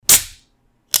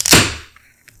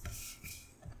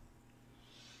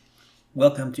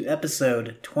Welcome to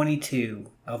episode 22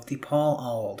 of the Paul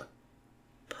Auld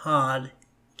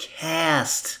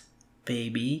Podcast,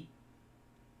 baby.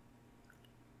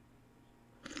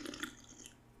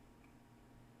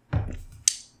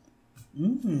 A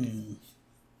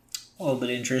little bit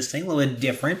interesting, a little bit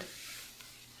different.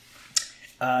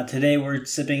 Today we're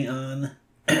sipping on,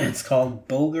 it's called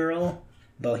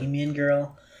Bohemian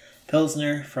Girl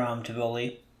Pilsner from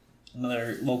Tivoli.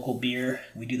 Another local beer.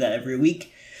 We do that every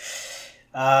week.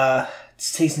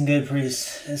 It's tasting good.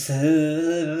 It's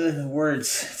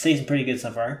tasting pretty good so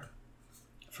far.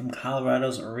 From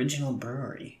Colorado's original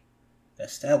brewery,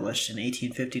 established in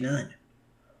 1859.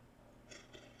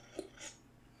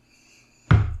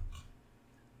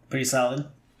 Pretty solid.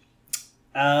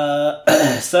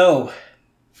 So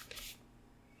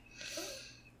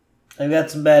I've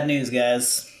got some bad news,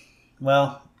 guys.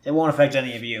 Well, it won't affect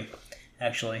any of you,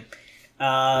 actually.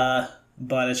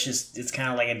 But it's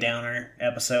kind of like a downer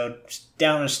episode.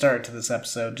 Downer start to this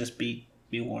episode. Just be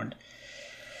warned.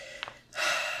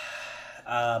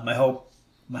 My hope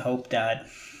died.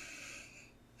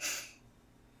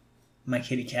 My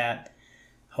kitty cat,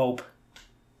 Hope,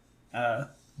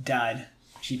 died.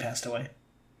 She passed away.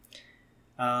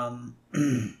 I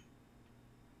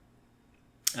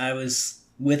was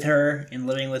with her and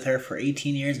living with her for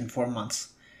 18 years and 4 months.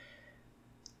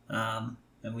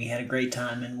 And we had a great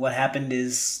time. And what happened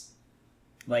is,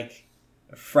 like,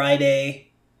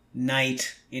 Friday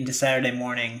night into Saturday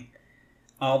morning,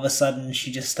 all of a sudden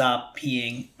she just stopped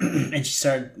peeing and she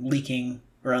started leaking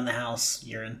around the house,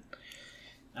 urine.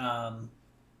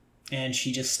 And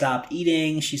she just stopped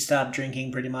eating. She stopped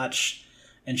drinking pretty much.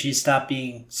 And she stopped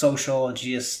being social, and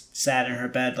she just sat in her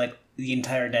bed, like, the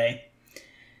entire day.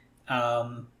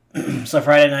 So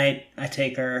Friday night, I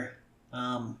take her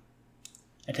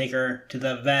to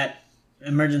the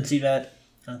emergency vet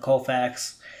on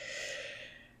Colfax.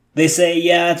 They say,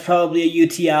 yeah, it's probably a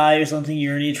UTI or something,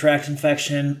 urinary tract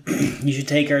infection. You should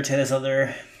take her to this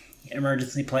other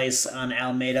emergency place on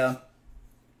Alameda.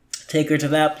 Take her to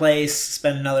that place,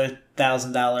 spend another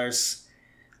 $1,000.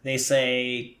 They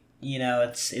say,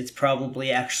 it's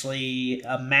probably actually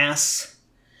a mass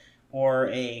or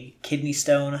a kidney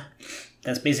stone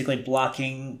that's basically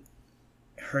blocking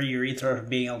her urethra from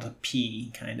being able to pee,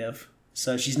 kind of.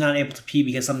 So she's not able to pee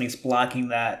because something's blocking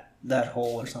that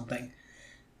hole or something.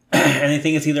 And they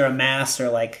think it's either a mass or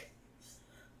like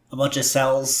a bunch of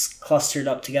cells clustered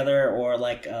up together or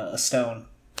like a stone.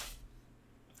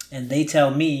 And they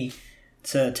tell me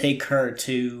to take her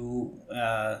to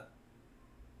a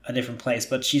different place,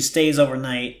 but she stays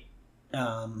overnight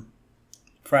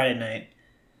Friday night.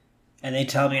 And they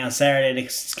tell me on Saturday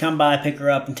to come by, pick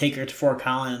her up, and take her to Fort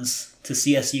Collins to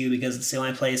CSU because it's the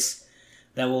only place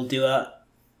that will do a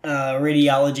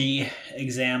radiology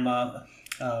exam, what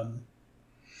do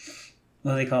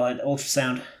they call it,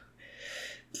 ultrasound.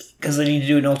 Because they need to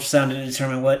do an ultrasound to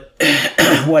determine what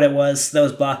what it was that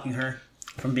was blocking her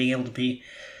from being able to pee.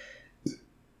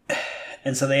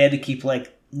 And so they had to keep,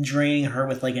 like, draining her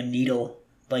with, like, a needle.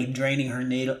 Like, draining her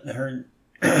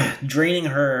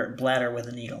bladder with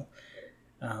a needle.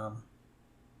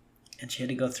 And she had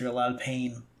to go through a lot of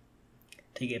pain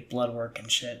to get blood work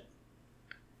and shit.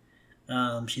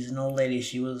 She's an old lady.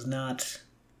 She was not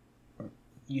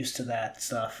used to that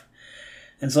stuff.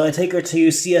 And so I take her to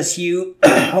CSU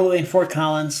all the way in Fort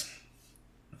Collins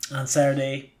on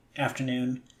Saturday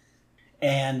afternoon.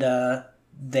 And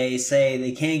they say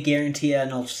they can't guarantee an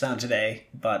ultrasound today,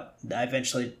 but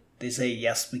eventually they say,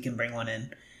 yes, we can bring one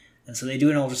in. And so they do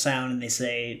an ultrasound and they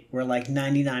say, we're like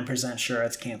 99% sure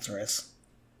it's cancerous.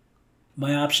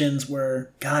 My options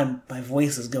were, God, my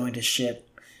voice is going to shit.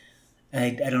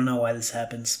 I don't know why this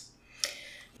happens.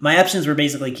 My options were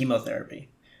basically chemotherapy.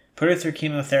 Put her through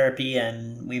chemotherapy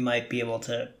and we might be able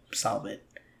to solve it.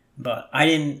 But I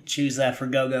didn't choose that for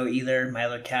Go-Go either, my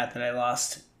other cat that I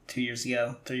lost 3 years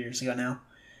ago now.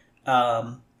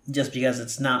 Just because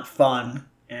it's not fun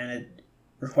and it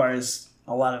requires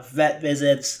a lot of vet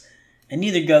visits. And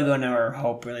neither Go-Go nor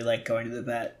Hope really like going to the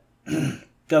vet.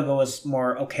 Go-Go was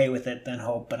more okay with it than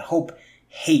Hope, but Hope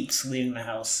hates leaving the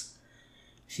house.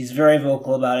 She's very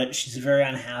vocal about it. She's very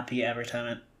unhappy every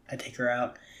time I take her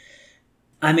out.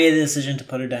 I made the decision to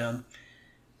put her down.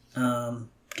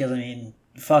 Because,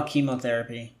 fuck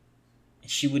chemotherapy.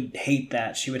 She would hate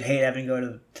that. She would hate having to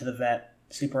go to the vet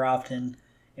super often.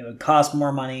 It would cost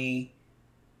more money.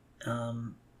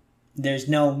 There's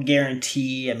no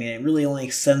guarantee. It really only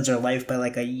extends her life by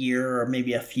like a year or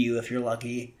maybe a few if you're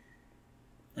lucky.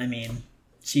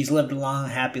 She's lived a long,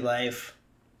 happy life.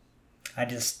 I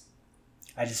just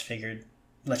figured,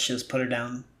 let's just put her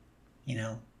down,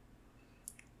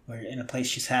 we're in a place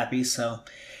she's happy. So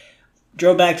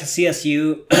drove back to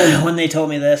CSU. When they told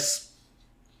me this,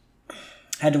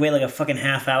 had to wait like a fucking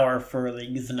half hour for the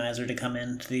euthanizer to come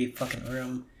into the fucking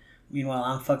room. Meanwhile,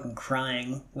 I'm fucking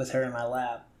crying with her in my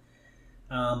lap.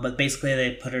 But basically,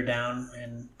 they put her down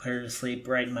and put her to sleep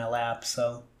right in my lap.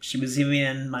 So she was even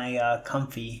in my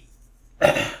comfy,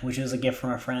 which was a gift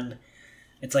from a friend.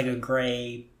 It's like a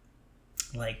gray,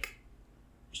 like,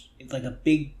 it's like a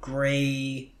big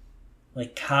gray,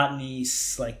 like cottony,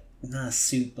 like not a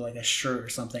suit, but like a shirt or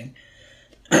something.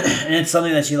 And it's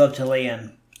something that she loved to lay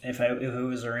in if it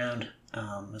was around.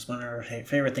 It's one of her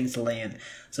favorite things to lay in.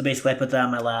 So basically, I put that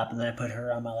on my lap, and then I put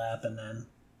her on my lap, and then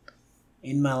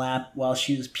in my lap while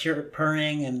she was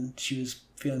purring and she was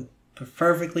feeling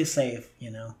perfectly safe,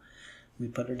 we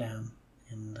put her down.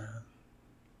 And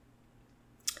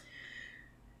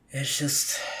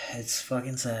it's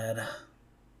fucking sad.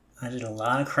 I did a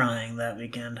lot of crying that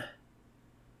weekend.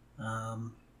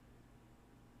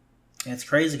 It's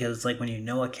crazy because it's like when you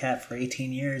know a cat for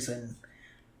 18 years, and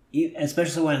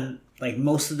especially when like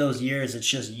most of those years it's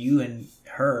just you and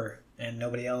her and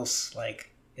nobody else,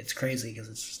 like it's crazy because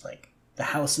it's just like the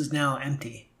house is now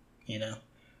empty,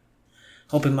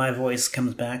 hoping my voice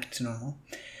comes back to normal.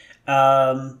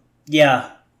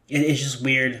 Yeah, it's just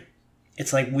weird.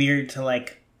 It's like weird to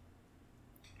like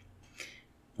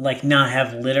not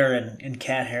have litter and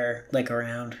cat hair like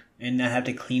around and not have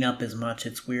to clean up as much.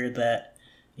 It's weird that,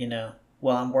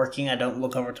 while I'm working, I don't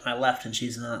look over to my left and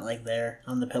she's not like there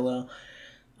on the pillow.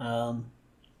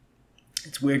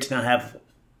 It's weird to not have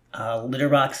litter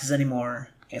boxes anymore.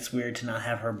 It's weird to not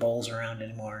have her bowls around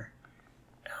anymore.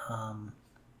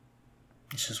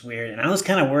 It's just weird. And I was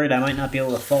kind of worried I might not be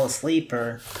able to fall asleep,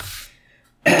 or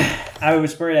I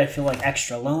was worried I'd feel like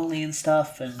extra lonely and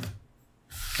stuff. And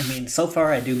I mean, so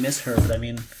far I do miss her, but I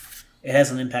mean, it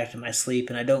hasn't impacted my sleep,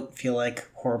 and I don't feel like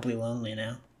horribly lonely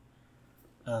now.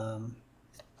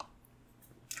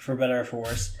 For better or for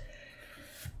worse.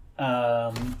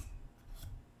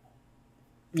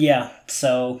 Yeah,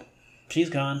 so she's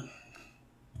gone.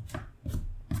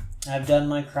 I've done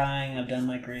my crying, I've done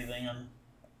my grieving,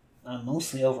 I'm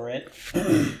mostly over it.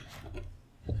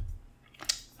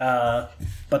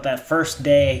 But that first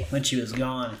day when she was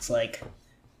gone, it's like,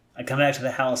 I come back to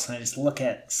the house and I just look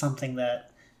at something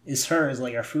that is hers,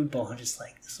 like our food bowl. I'm just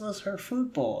like, this was her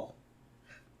food bowl.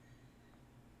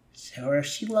 Or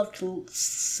she loved to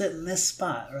sit in this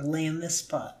spot or lay in this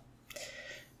spot.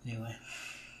 Anyway.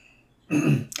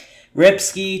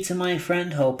 Ripski to my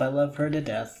friend Hope. I love her to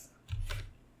death.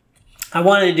 I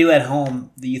wanted to do at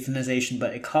home the euthanization,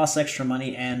 but it costs extra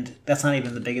money, and that's not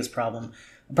even the biggest problem.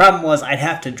 The problem was I'd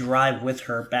have to drive with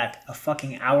her back a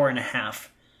fucking hour and a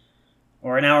half,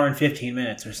 or an hour and 15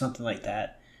 minutes, or something like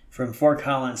that, from Fort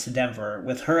Collins to Denver,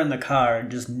 with her in the car,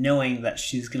 just knowing that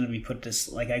she's going to be put to...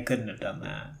 Like, I couldn't have done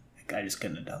that. Like, I just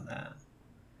couldn't have done that.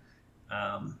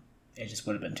 It just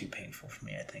would have been too painful for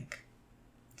me, I think.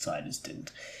 So I just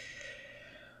didn't.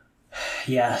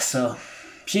 Yeah, so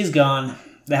she's gone.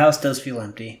 The house does feel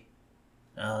empty.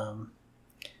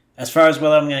 As far as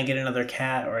whether I'm going to get another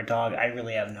cat or a dog, I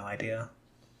really have no idea.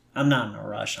 I'm not in a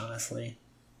rush, honestly.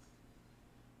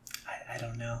 I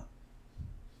don't know.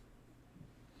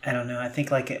 I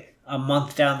think like a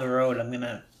month down the road, I'm going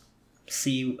to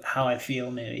see how I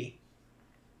feel, maybe.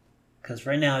 Because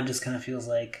right now it just kind of feels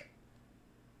like,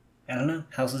 I don't know,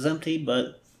 house is empty,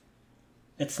 but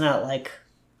it's not like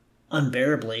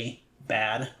unbearably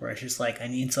bad, where it's just like I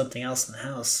need something else in the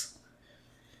house.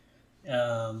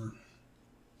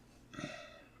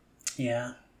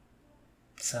 Yeah.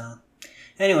 So,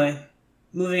 anyway,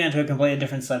 moving on to a completely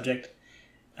different subject.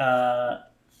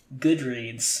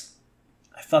 Goodreads.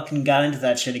 I fucking got into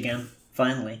that shit again,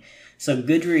 finally. So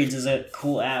Goodreads is a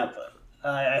cool app.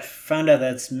 I found out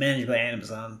that it's managed by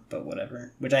Amazon, but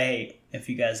whatever. Which I hate, if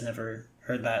you guys never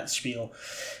heard that spiel.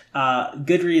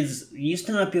 Goodreads used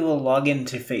to not be able to log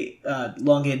into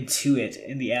it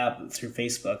in the app through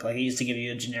Facebook. Like, it used to give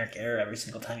you a generic error every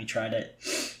single time you tried it.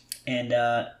 And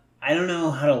I don't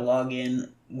know how to log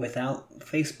in without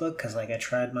Facebook, because like I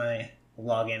tried my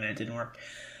login and it didn't work.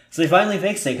 So they finally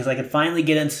fixed it, because I could finally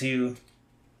get into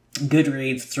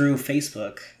Goodreads through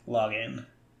Facebook login,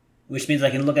 which means I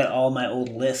can look at all my old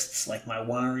lists, like my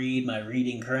wanna read, my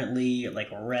reading currently, like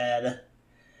read.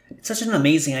 It's such an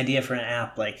amazing idea for an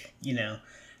app, like,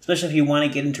 especially if you want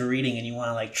to get into reading and you want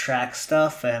to like track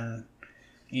stuff, and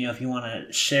if you want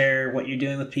to share what you're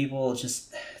doing with people.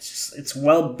 It's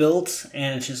well built,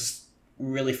 and it's just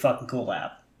really fucking cool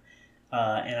app.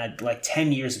 And like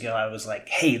 10 years ago, I was like,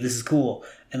 hey, this is cool.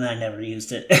 And then I never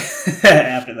used it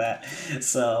after that.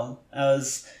 So I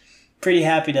was pretty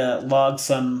happy to log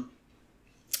some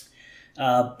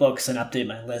books and update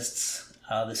my lists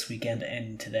this weekend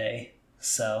and today.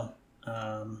 So,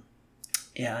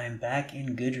 yeah, I'm back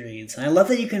in Goodreads. And I love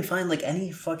that you can find, like,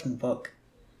 any fucking book,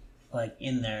 like,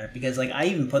 in there. Because, like, I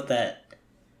even put that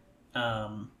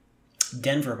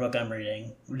Denver book I'm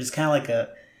reading, which is kind of like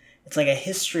it's like a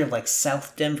history of, like,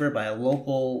 South Denver by a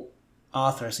local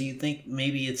author. So you'd think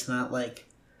maybe it's not, like,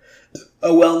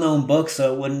 a well-known book,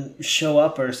 so it wouldn't show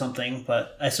up or something.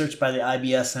 But I searched by the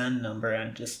IBSN number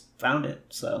and just found it,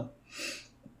 so...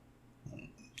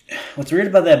 What's weird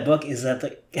about that book is that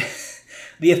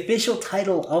the official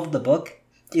title of the book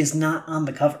is not on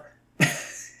the cover.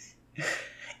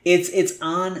 It's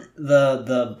on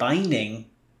the binding,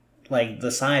 like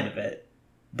the side of it,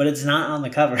 but it's not on the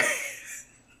cover.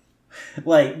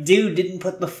 Like, dude didn't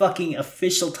put the fucking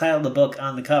official title of the book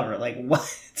on the cover. Like,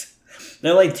 what?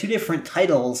 They're like two different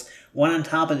titles, one on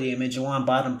top of the image and one on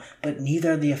bottom, but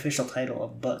neither are the official title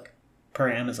of the book, per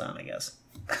Amazon, I guess.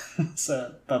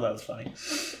 So I thought that was funny.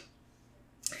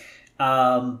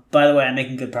 By the way, I'm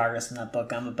making good progress in that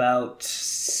book. I'm about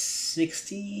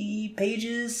 60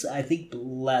 pages, I think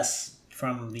less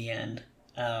from the end.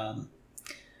 And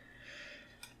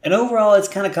overall, it's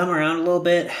kind of come around a little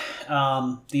bit.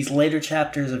 These later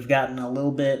chapters have gotten a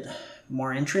little bit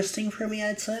more interesting for me,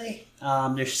 I'd say.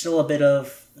 There's still a bit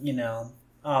of,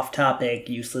 off-topic,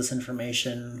 useless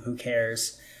information. Who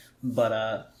cares? But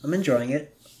I'm enjoying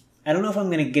it. I don't know if I'm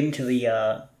going to get into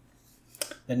the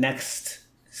next,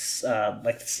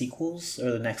 like the sequels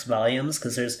or the next volumes,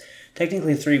 because there's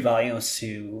technically 3 volumes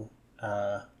to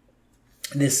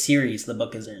this series the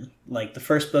book is in. Like, the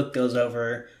first book goes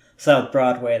over South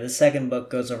Broadway, the second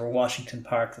book goes over Washington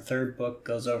Park, the third book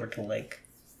goes over to like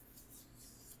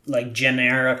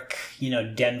generic,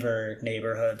 Denver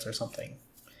neighborhoods or something.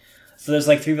 So there's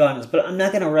like 3 volumes, but I'm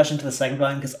not going to rush into the second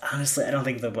volume because honestly, I don't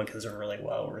think the book is really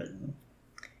well written.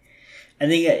 I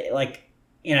think, like,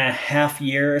 in a half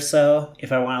year or so,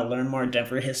 if I want to learn more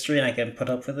Denver history and I can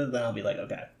put up with it, then I'll be like,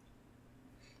 okay.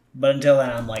 But until then,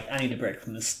 I'm like, I need a break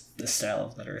from this style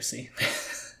of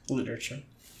literature.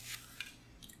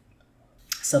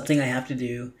 Something I have to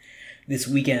do this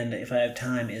weekend, if I have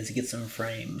time, is get some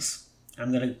frames.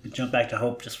 I'm going to jump back to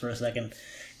Hope just for a second,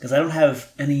 because I don't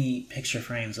have any picture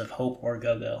frames of Hope or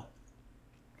Go-Go.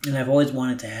 And I've always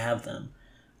wanted to have them.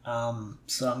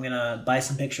 So I'm going to buy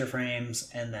some picture frames,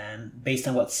 and then based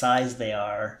on what size they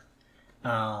are,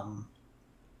 I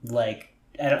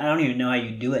don't even know how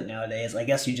you do it nowadays. I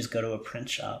guess you just go to a print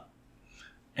shop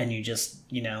and you just,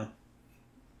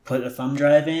 put a thumb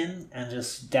drive in and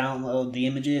just download the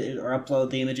images or upload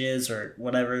the images or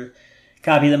whatever,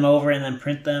 copy them over and then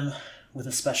print them with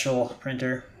a special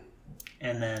printer,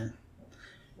 and then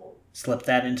slip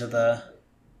that into the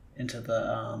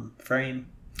frame.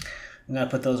 I'm going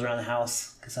to put those around the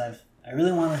house because I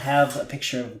really want to have a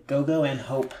picture of Go-Go and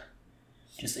Hope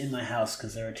just in my house,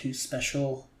 because there are 2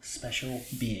 special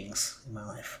beings in my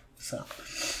life. So,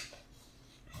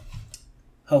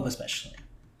 Hope especially.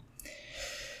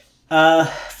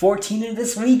 14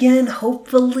 this weekend,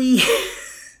 hopefully.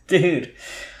 Dude,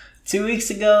 2 weeks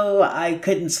ago, I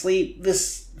couldn't sleep.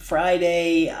 This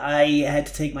Friday, I had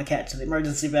to take my cat to the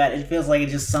emergency vet. It feels like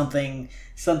it's just something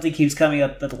keeps coming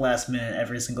up at the last minute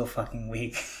every single fucking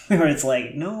week. Where it's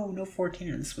like, no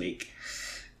 14 this week.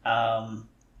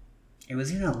 It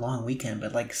was even a long weekend,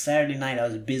 but like Saturday night I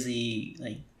was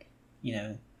busy,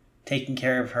 taking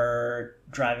care of her,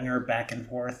 driving her back and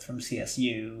forth from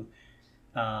CSU.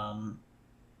 And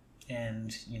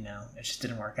it just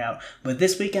didn't work out. But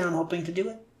this weekend I'm hoping to do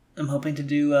it. I'm hoping to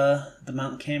do the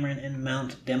Mount Cameron and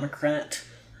Mount Democrat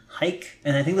hike.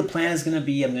 And I think the plan is going to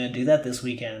be I'm going to do that this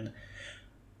weekend.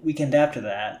 Weekend after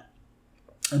that,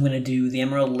 I'm going to do the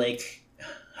Emerald Lake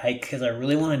hike because I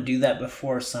really want to do that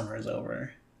before summer is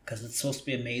over. Because it's supposed to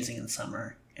be amazing in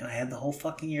summer. And I have the whole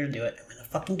fucking year to do it. I'm going to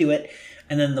fucking do it.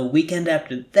 And then the weekend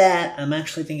after that, I'm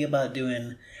actually thinking about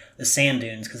doing the sand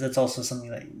dunes, because that's also something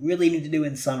that you really need to do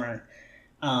in summer.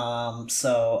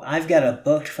 So I've got a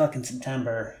booked fucking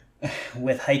September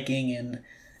with hiking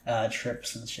and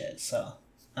trips and shit. So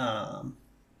I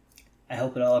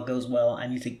hope it all goes well. I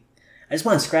just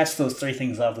want to scratch those 3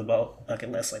 things off the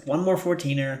bucket list. Like 1 more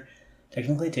 14er,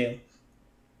 technically 2.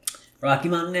 Rocky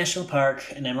Mountain National Park,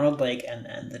 and Emerald Lake, and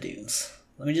then the dunes.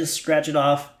 Let me just scratch it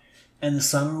off, and the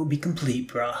summer will be complete,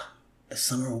 bruh. The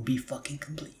summer will be fucking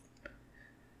complete.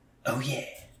 Oh yeah.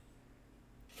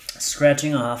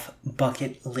 Scratching off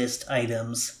bucket list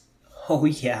items. Oh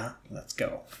yeah. Let's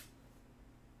go.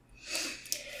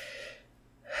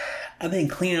 I've been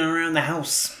cleaning around the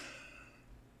house.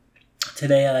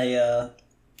 Today I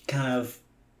kind of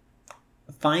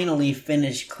finally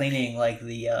finished cleaning like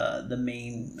the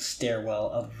main stairwell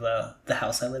of the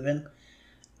house I live in,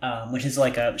 which is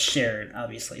like a shared,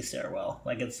 obviously, stairwell.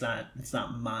 Like it's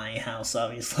not my house,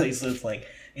 obviously, so it's like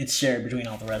it's shared between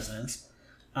all the residents.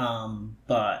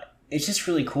 But it's just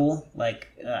really cool. Like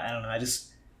I don't know,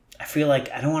 I feel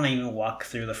like I don't want to even walk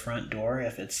through the front door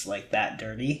if it's like that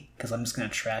dirty, because I'm just gonna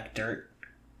track dirt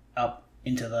up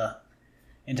into the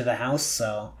house.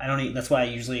 So I don't. That's why I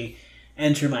usually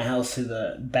enter my house through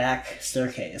the back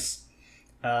staircase.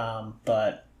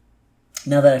 But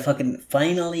now that I fucking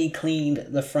finally cleaned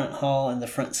the front hall and the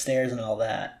front stairs and all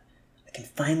that, I can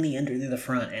finally enter through the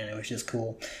front, and it was just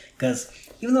cool. Because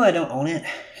even though I don't own it,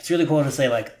 it's really cool to say,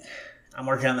 like, I'm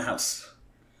working on the house.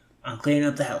 I'm cleaning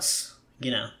up the house,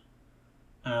 you know.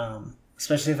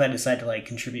 Especially if I decide to, like,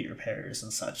 contribute repairs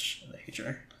and such in the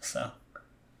future. So,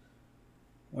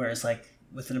 whereas, like,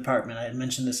 with an apartment, I had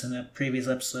mentioned this in a previous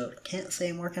episode, I can't say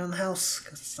I'm working on the house,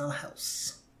 because it's not a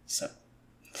house. So,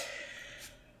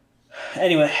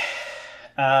 anyway,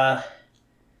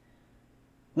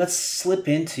 let's slip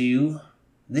into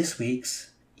this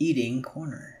week's Eating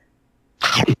Corner.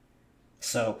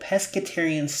 So,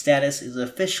 pescatarian status is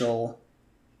official,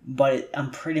 but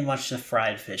I'm pretty much a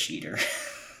fried fish eater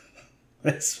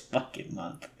this fucking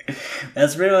month.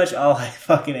 That's pretty much all I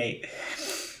fucking ate.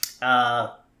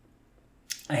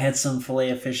 I had some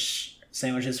filet-o-fish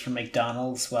sandwiches from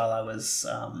McDonald's while I was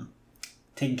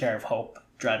taking care of Hope,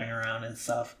 driving around and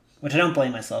stuff, which I don't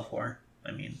blame myself for.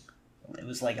 I mean, it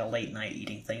was like a late-night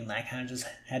eating thing that I kind of just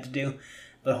had to do.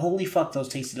 But holy fuck, those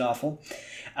tasted awful.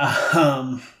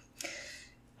 And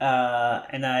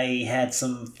I had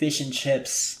some fish and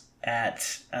chips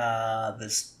at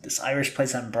this Irish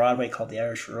place on Broadway called the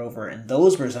Irish Rover, and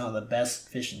those were some of the best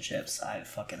fish and chips I've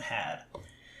fucking had.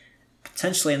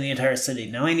 Potentially in the entire city.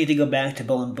 Now I need to go back to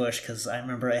Bull and Bush because I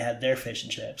remember I had their fish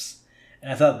and chips,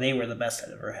 and I thought they were the best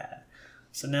I'd ever had.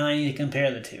 So now I need to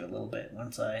compare the two a little bit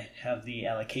once I have the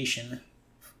allocation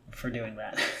for doing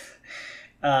that.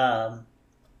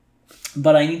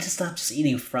 But I need to stop just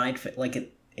eating fried fish. Like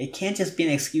it can't just be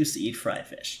an excuse to eat fried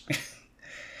fish.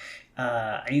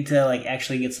 I need to like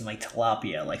actually get some like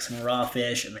tilapia, like some raw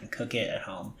fish, and then cook it at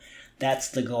home. That's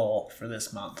the goal for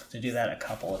this month, to do that a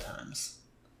couple of times.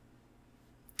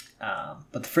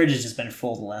 But the fridge has just been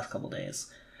full the last couple of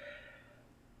days.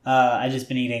 I've just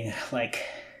been eating like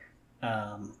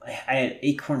I had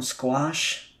acorn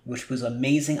squash, which was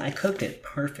amazing. I cooked it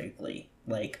perfectly,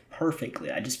 like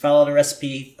perfectly. I just followed a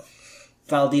recipe,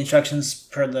 followed the instructions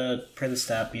per the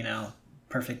step, you know,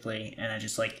 perfectly, and I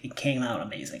just like it came out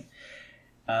amazing.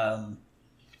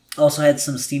 Also had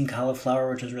some steamed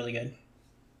cauliflower, which was really good,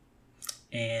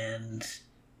 and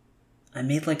I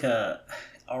made like a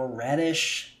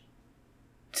radish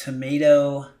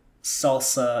tomato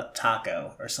salsa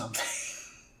taco or something.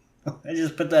 I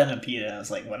just put that in a pita and I was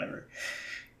like, whatever.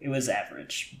 It was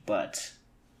average, but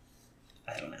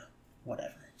I don't know.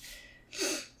 Whatever.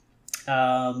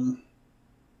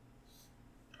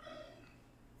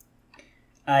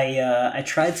 I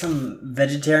tried some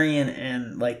vegetarian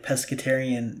and like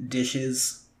pescatarian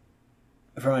dishes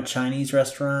from a Chinese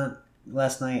restaurant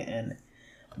last night, and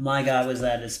my God, was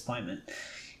that a disappointment.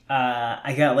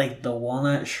 I got like the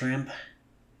walnut shrimp,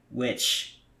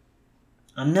 which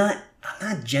I'm not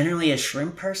generally a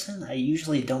shrimp person. I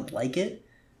usually don't like it,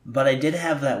 but I did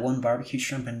have that one barbecue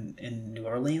shrimp in New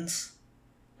Orleans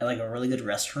at like a really good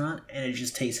restaurant, and it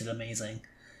just tasted amazing.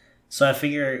 So I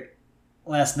figured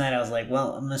last night I was like,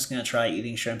 well, I'm just gonna try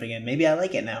eating shrimp again. Maybe I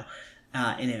like it now,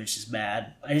 and it was just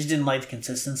bad. I just didn't like the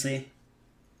consistency.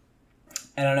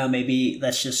 I don't know. Maybe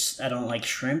that's just I don't like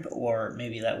shrimp, or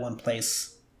maybe that one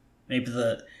place. Maybe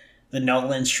the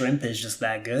Nolan shrimp is just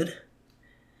that good.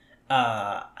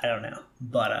 I don't know,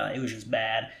 but it was just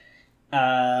bad.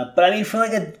 But I mean, for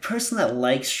like a person that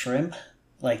likes shrimp,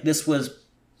 like this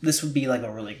would be like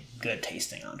a really good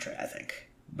tasting entree, I think.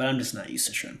 But I'm just not used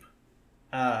to shrimp.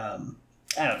 I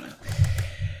don't know.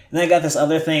 And then I got this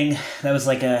other thing that was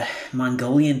like a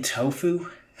Mongolian tofu.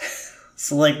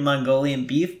 So like Mongolian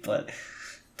beef, but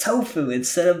tofu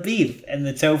instead of beef. And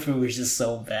the tofu was just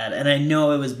so bad. And I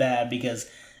know it was bad because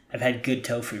I've had good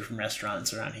tofu from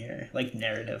restaurants around here, like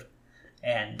Narrative.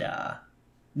 And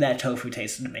that tofu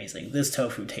tasted amazing. This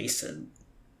tofu tasted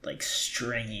like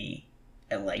stringy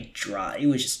and like dry. It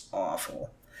was just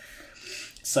awful.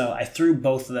 So I threw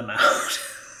both of them out.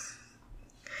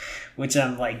 Which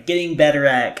I'm like getting better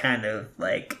at, kind of.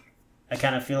 Like, I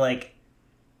kind of feel like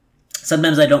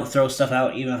sometimes I don't throw stuff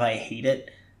out even if I hate it.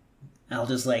 I'll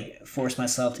just like force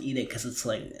myself to eat it because it's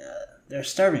like there's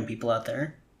starving people out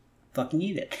there. Fucking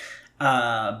eat it.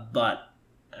 But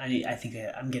I think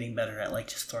I'm getting better at like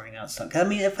just throwing out stuff. 'Cause, I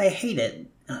mean, if I hate it,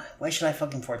 why should I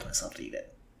fucking force myself to eat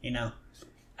it? You know,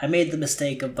 I made the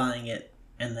mistake of buying it,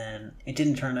 and then it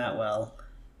didn't turn out well.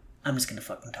 I'm just gonna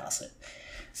fucking toss it.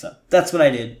 So that's what I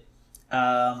did.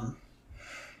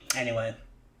 Anyway,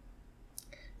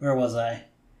 where was I?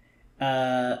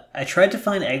 I tried to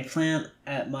find eggplant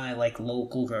at my like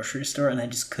local grocery store, and I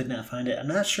just could not find it. I'm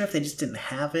not sure if they just didn't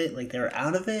have it, like they were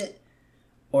out of it,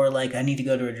 or like I need to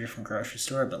go to a different grocery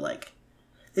store. But like,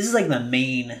 this is like the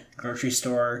main grocery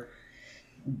store,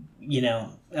 you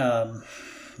know,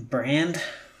 brand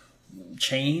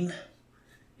chain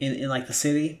in like the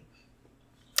city.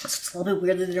 So it's a little bit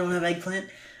weird that they don't have eggplant.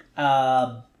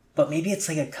 But maybe it's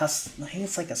like I think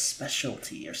it's like a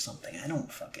specialty or something. I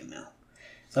don't fucking know.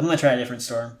 So I'm gonna try a different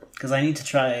store because I need to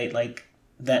try like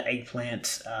that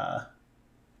eggplant, like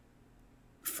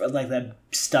that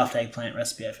stuffed eggplant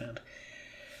recipe I found.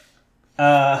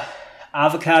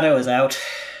 Avocado is out.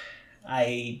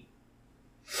 I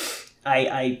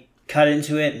cut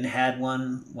into it and had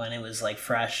one when it was like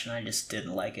fresh, and I just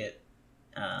didn't like it.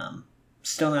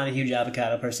 Still not a huge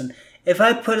avocado person. If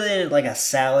I put it in like a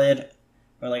salad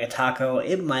or like a taco,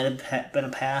 it might have been a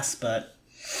pass, but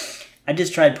I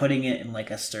just tried putting it in like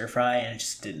a stir fry and it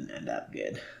just didn't end up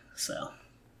good. So,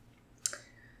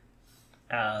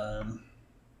 and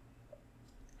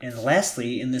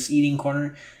lastly, in this eating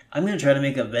corner, I'm going to try to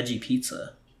make a veggie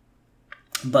pizza,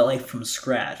 but like from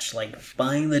scratch, like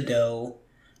buying the dough,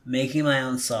 making my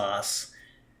own sauce,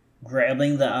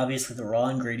 grabbing obviously the raw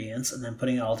ingredients, and then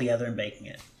putting it all together and baking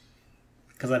it.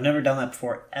 Because I've never done that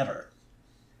before, ever.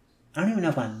 I don't even know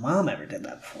if my mom ever did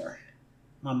that before.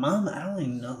 I don't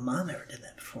even know if Mom ever did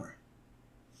that before.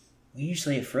 We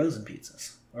usually have frozen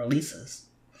pizzas. Or Lisa's.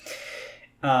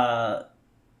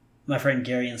 My friend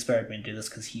Gary inspired me to do this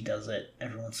because he does it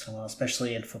every once in a while,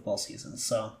 especially in football season.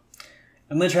 So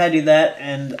I'm going to try to do that.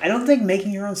 And I don't think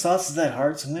making your own sauce is that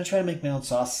hard, so I'm going to try to make my own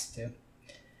sauce too.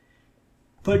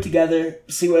 Put it together,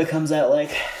 see what it comes out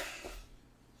like.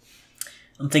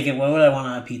 I'm thinking, what would I want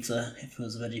on a pizza if it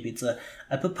was a veggie pizza?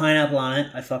 I put pineapple on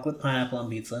it. I fuck with pineapple on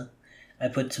pizza. I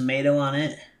put tomato on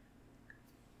it.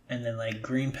 And then like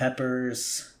green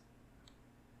peppers.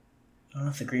 I don't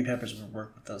know if the green peppers would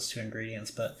work with those two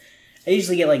ingredients, but I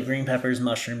usually get like green peppers,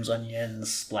 mushrooms,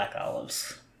 onions, black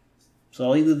olives. So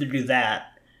I'll either do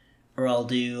that or I'll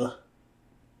do...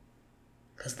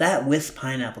 Because that with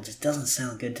pineapple just doesn't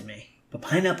sound good to me. But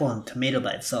pineapple and tomato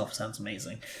by itself sounds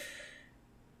amazing.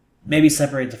 Maybe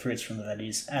separate the fruits from the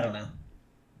veggies. I don't know.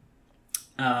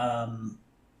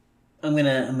 I'm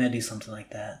gonna do something like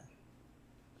that.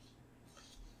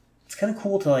 It's kind of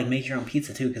cool to like make your own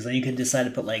pizza too, because then you could decide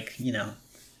to put like, you know,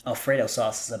 Alfredo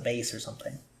sauce as a base or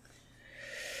something.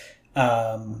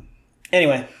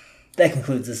 Anyway, that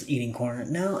concludes this eating corner.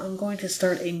 Now I'm going to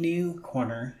start a new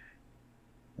corner,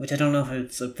 which I don't know if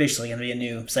it's officially going to be a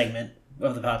new segment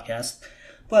of the podcast.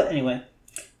 But anyway,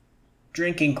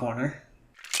 drinking corner.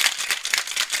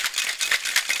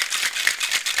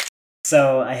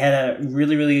 So I had a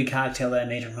really, really good cocktail that I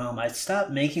made from home. I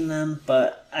stopped making them,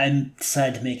 but I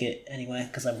decided to make it anyway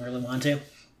because I really wanted to.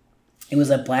 It was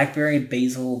a blackberry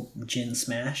basil gin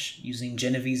smash using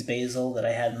Genovese basil that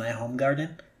I had in my home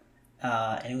garden.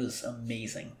 And it was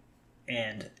amazing.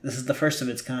 And this is the first of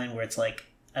its kind where it's like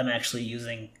I'm actually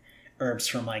using herbs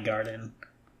from my garden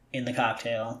in the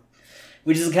cocktail,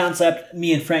 which is a concept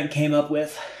me and Frank came up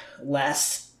with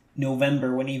last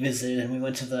November when he visited, and we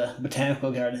went to the botanical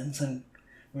gardens and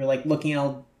we were like looking at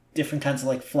all different kinds of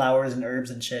like flowers and herbs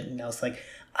and shit, and I was like,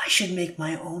 I should make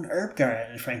my own herb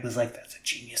garden. And Frank was like, that's a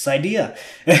genius idea.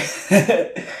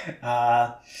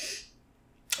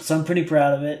 So I'm pretty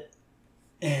proud of it.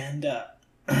 And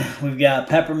we've got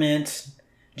peppermint,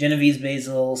 Genovese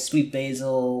basil, sweet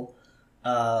basil,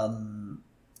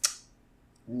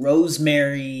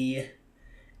 rosemary,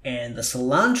 and the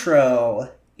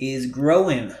cilantro is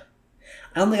growing.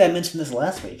 I don't think I mentioned this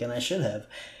last week, and I should have.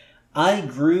 I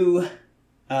grew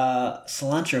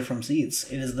cilantro from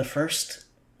seeds. It is the first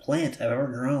plant I've ever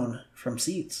grown from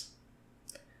seeds.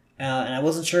 And I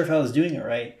wasn't sure if I was doing it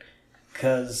right,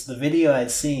 because the video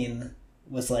I'd seen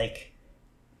was like,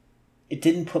 it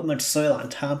didn't put much soil on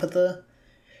top of the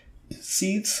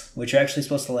seeds, which are actually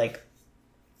supposed to like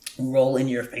roll in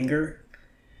your finger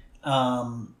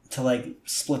to like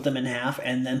split them in half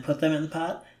and then put them in the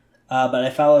pot. But I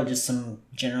followed just some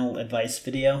general advice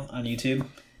video on YouTube,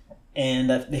 and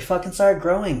they fucking started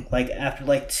growing. Like after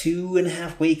like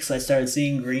 2.5 weeks, I started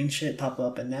seeing green shit pop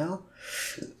up, and now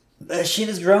that shit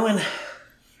is growing.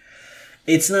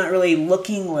 It's not really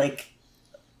looking like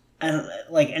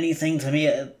anything to me.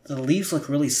 The leaves look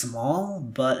really small,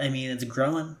 but I mean it's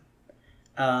growing.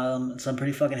 So I'm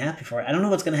pretty fucking happy for it. I don't know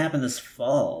what's gonna happen this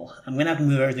fall. I'm gonna have to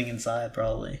move everything inside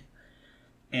probably,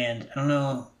 and I don't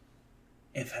know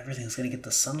if everything's gonna get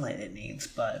the sunlight it needs,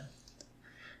 but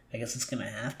I guess it's gonna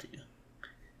have to.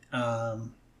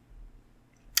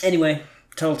 Anyway,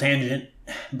 total tangent,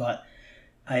 but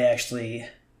I actually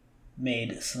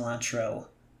made cilantro.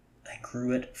 I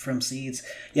grew it from seeds.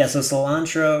 Yeah, so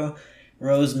cilantro,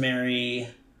 rosemary,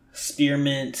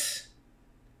 spearmint,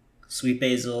 sweet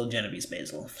basil, Genovese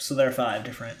basil. So there are 5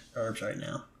 different herbs right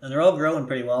now. And they're all growing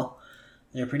pretty well.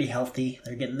 They're pretty healthy.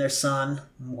 They're getting their sun.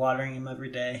 I'm watering them every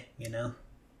day, you know.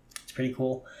 It's pretty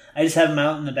cool. I just have them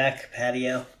out in the back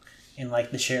patio in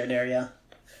like the shared area.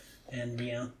 And,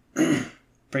 you know,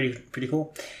 pretty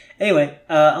cool. Anyway,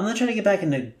 I'm going to try to get back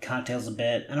into cocktails a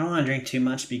bit. I don't want to drink too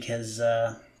much because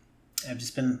I've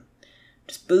just been...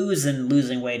 Just booze and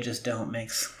losing weight just don't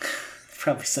mix.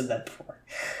 Probably said that before.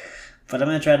 But I'm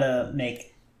going to try to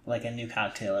make like a new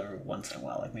cocktail every once in a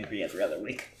while, like maybe every other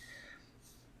week.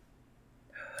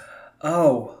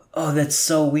 Oh, that's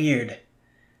so weird.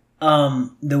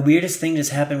 The weirdest thing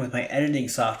just happened with my editing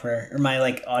software, or my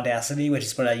like Audacity, which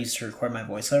is what I use to record my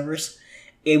voiceovers.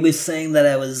 It was saying that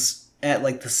I was at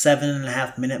like the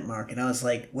 7.5 minute mark, and I was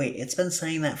like, wait, it's been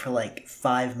saying that for like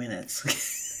 5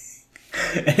 minutes.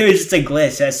 It was just a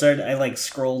glitch. I like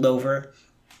scrolled over,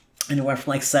 and it went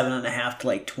from like 7.5 to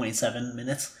like 27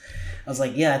 minutes. I was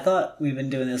like, yeah, I thought we've been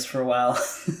doing this for a while.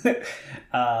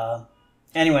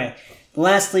 Anyway,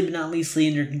 lastly but not leastly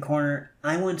in Drinking Corner,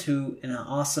 I went to an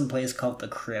awesome place called The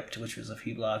Crypt, which was a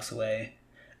few blocks away.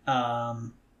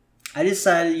 I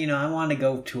decided, I wanted to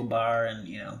go to a bar and,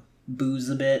 booze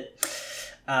a bit.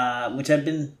 Which I've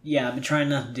been trying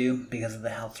not to do because of the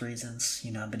health reasons.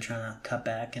 I've been trying to cut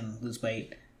back and lose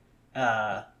weight.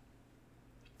 But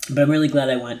I'm really glad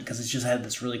I went because it just had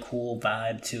this really cool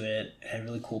vibe to it. It had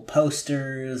really cool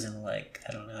posters and like,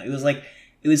 I don't know. It was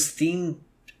themed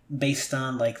based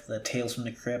on like the Tales from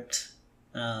the Crypt.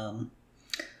 And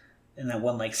that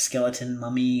one like skeleton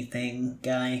mummy thing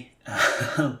guy.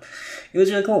 It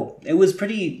was really cool. It was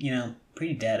pretty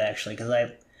dead actually because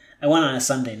I went on a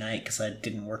Sunday night because I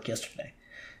didn't work yesterday.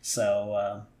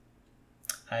 So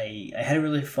I had a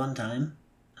really fun time.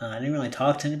 I didn't really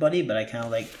talk to anybody, but I kind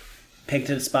of like picked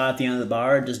a spot at the end of the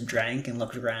bar, just drank and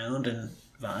looked around and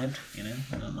vibed,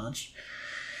 not much.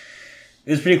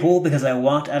 It was pretty cool because I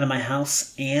walked out of my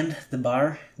house and the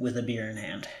bar with a beer in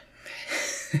hand.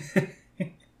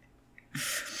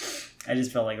 I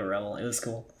just felt like a rebel. It was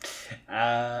cool.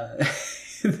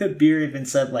 The beer even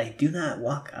said, like, do not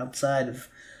walk outside of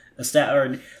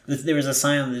or there was a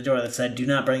sign on the door that said, do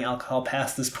not bring alcohol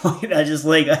past this point. I just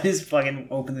fucking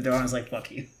opened the door and I was like, fuck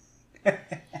you.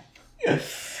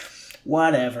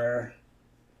 Whatever.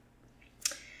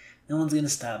 No one's gonna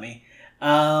stop me.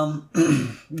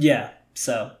 Yeah,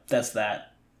 so that's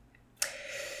that.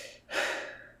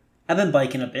 I've been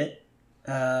biking a bit.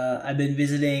 I've been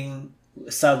visiting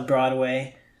South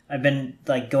Broadway. I've been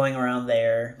like going around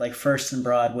there, like First and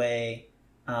Broadway,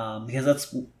 because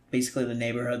that's basically the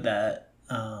neighborhood that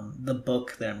the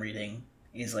book that I'm reading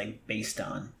is like based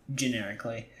on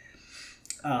generically.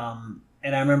 And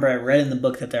I remember I read in the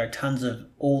book that there are tons of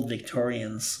old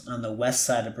Victorians on the west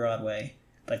side of Broadway,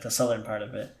 like the southern part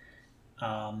of it.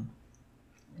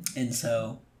 And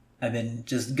so I've been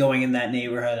just going in that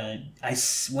neighborhood, and I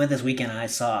went this weekend and I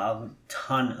saw a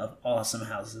ton of awesome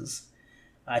houses.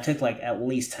 I took like at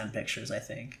least 10 pictures, I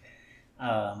think.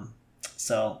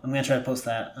 So I'm going to try to post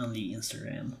that on the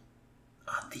Instagram.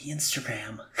 I'm going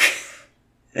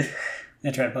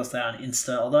to try to post that on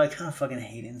Insta, although I kind of fucking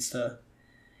hate Insta.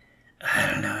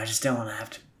 I don't know, I just don't want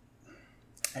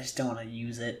to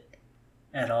use it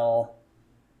at all.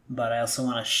 But I also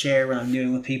want to share what I'm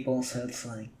doing with people, so it's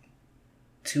like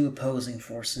two opposing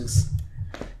forces.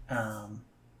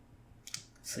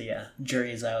 So yeah,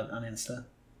 jury is out on Insta.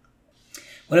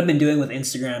 What I've been doing with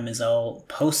Instagram is I'll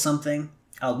post something,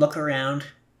 I'll look around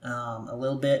a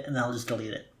little bit, and then I'll just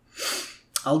delete it.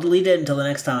 I'll delete it until the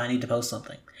next time I need to post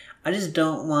something. I just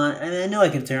don't want... I mean, I know I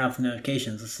can turn off the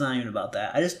notifications. It's not even about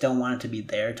that. I just don't want it to be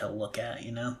there to look at,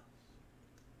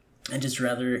 I just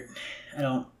rather... I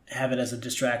don't have it as a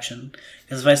distraction.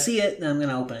 Because if I see it, then I'm going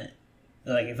to open it.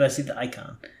 Like, if I see the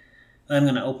icon, then I'm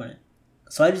going to open it.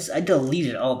 So I delete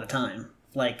it all the time.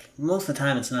 Like, most of the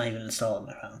time it's not even installed on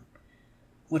my phone.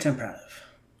 Which I'm proud of.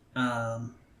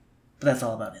 But that's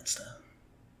all about Insta.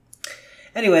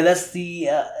 Anyway, that's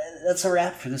a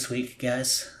wrap for this week,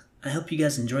 guys. I hope you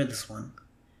guys enjoyed this one.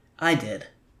 I did.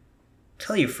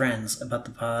 Tell your friends about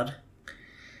the pod.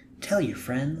 Tell your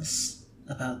friends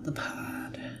about the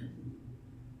pod.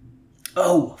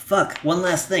 Oh, fuck. One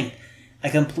last thing. I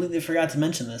completely forgot to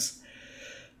mention this.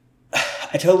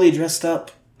 I totally dressed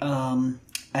up. I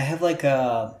have like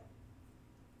a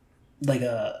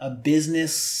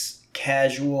business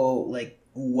casual like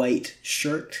white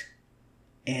shirt,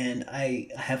 and I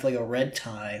have like a red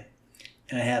tie,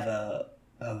 and I have a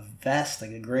vest,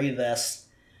 like a gray vest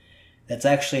that's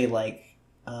actually like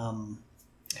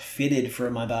fitted for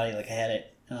my body, like I had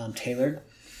it tailored,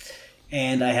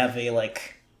 and I have a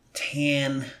like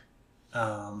tan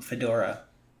fedora,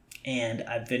 and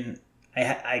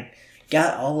I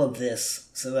got all of this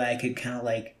so that I could kind of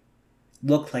like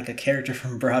look like a character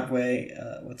from Broadway.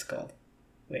 What's it called?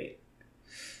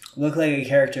 Look like a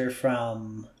character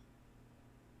from...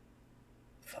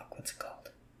 Fuck, what's it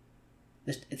called?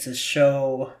 It's a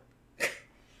show...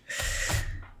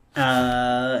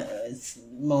 it's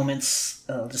moments...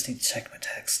 I'll just need to check my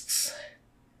texts.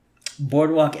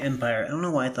 Boardwalk Empire. I don't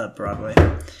know why I thought Broadway.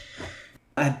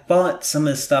 I bought some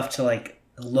of this stuff to like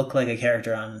look like a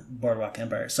character on Boardwalk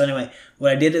Empire. So anyway,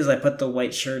 what I did is I put the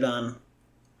white shirt on.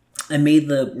 I made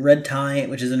the red tie,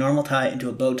 which is a normal tie, into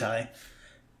a bow tie,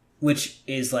 which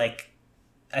is like,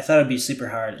 I thought it'd be super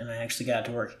hard, and I actually got it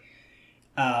to work.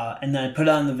 And then I put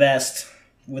on the vest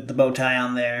with the bow tie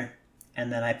on there,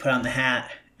 and then I put on the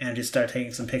hat, and I just started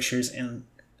taking some pictures, and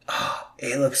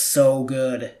it looks so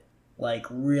good. Like,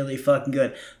 really fucking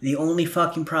good. The only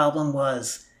fucking problem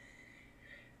was,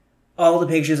 all the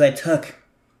pictures I took,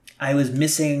 I was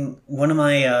missing, one of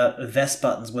my vest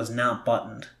buttons was not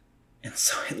buttoned. And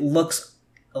so it looks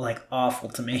like awful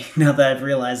to me now that I've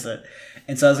realized it.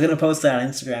 And so I was going to post that on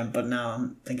Instagram, but now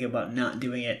I'm thinking about not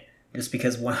doing it just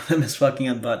because one of them is fucking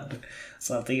unbuttoned.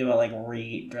 So I'm thinking about like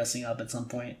re-dressing up at some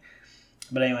point.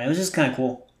 But anyway, it was just kind of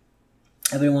cool.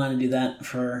 I've been wanting to do that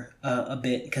for a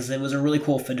bit because it was a really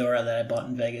cool fedora that I bought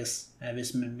in Vegas. I've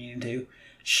just been meaning to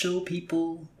show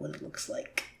people what it looks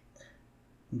like.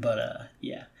 But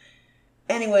yeah.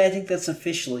 Anyway, I think that's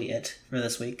officially it for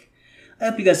this week. I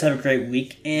hope you guys have a great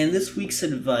week, and this week's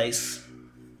advice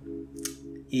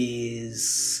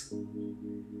is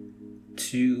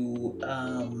to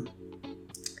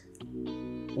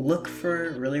look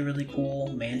for really, really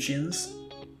cool mansions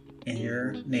in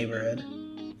your neighborhood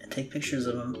and take pictures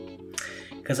of them.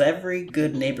 Because every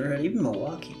good neighborhood, even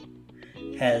Milwaukee,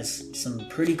 has some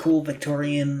pretty cool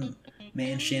Victorian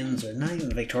mansions, or not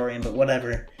even Victorian, but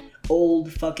whatever,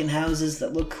 old fucking houses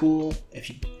that look cool. If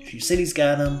your city's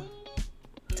got them,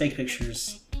 take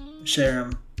pictures, share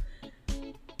them.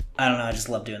 I don't know, I just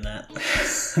love doing that.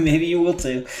 Maybe you will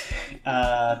too.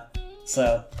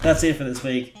 So, that's it for this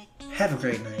week. Have a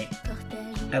great night.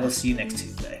 I will see you next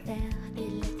Tuesday.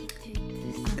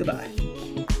 Goodbye.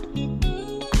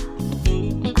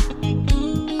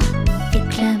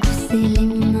 Éclaboussez les